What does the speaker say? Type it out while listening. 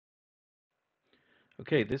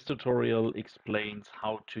Okay, this tutorial explains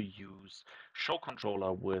how to use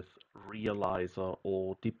Showcontroller with Realizer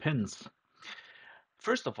or Depence.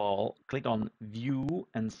 First of all, click on View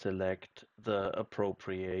and select the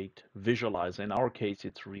appropriate visualizer. In our case,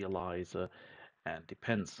 it's Realizer and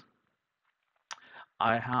Depence.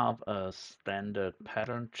 I have a standard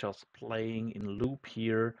pattern just playing in loop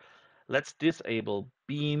here. Let's disable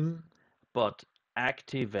beam, but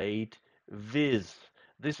activate viz.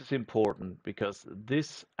 This is important because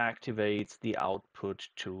this activates the output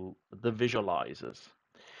to the visualizers.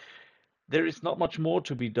 There is not much more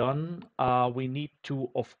to be done. We need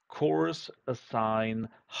to, of course, assign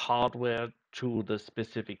hardware to the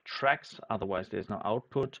specific tracks, otherwise there's no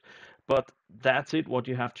output. But that's it, what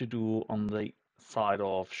you have to do on the side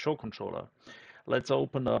of Showcontroller. Let's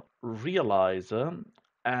open up Realizer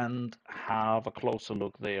and have a closer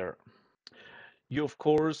look there. You, of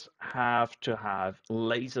course, have to have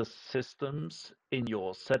laser systems in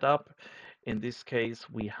your setup. In this case,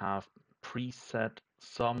 we have preset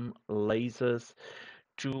some lasers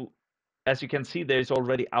to, as you can see, there's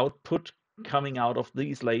already output coming out of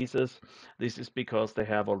these lasers. This is because they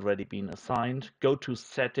have already been assigned. Go to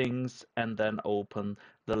settings and then open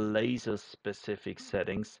the laser specific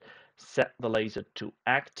settings. Set the laser to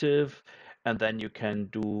active, and then you can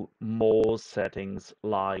do more settings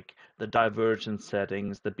like the divergence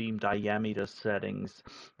settings, the beam diameter settings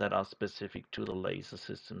that are specific to the laser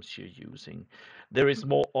systems you're using. There is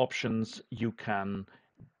more options you can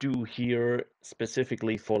do here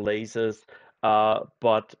specifically for lasers,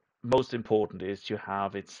 but most important is you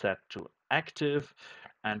have it set to active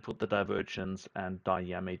and put the divergence and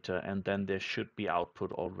diameter, and then there should be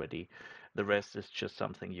output already. The rest is just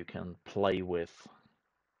something you can play with.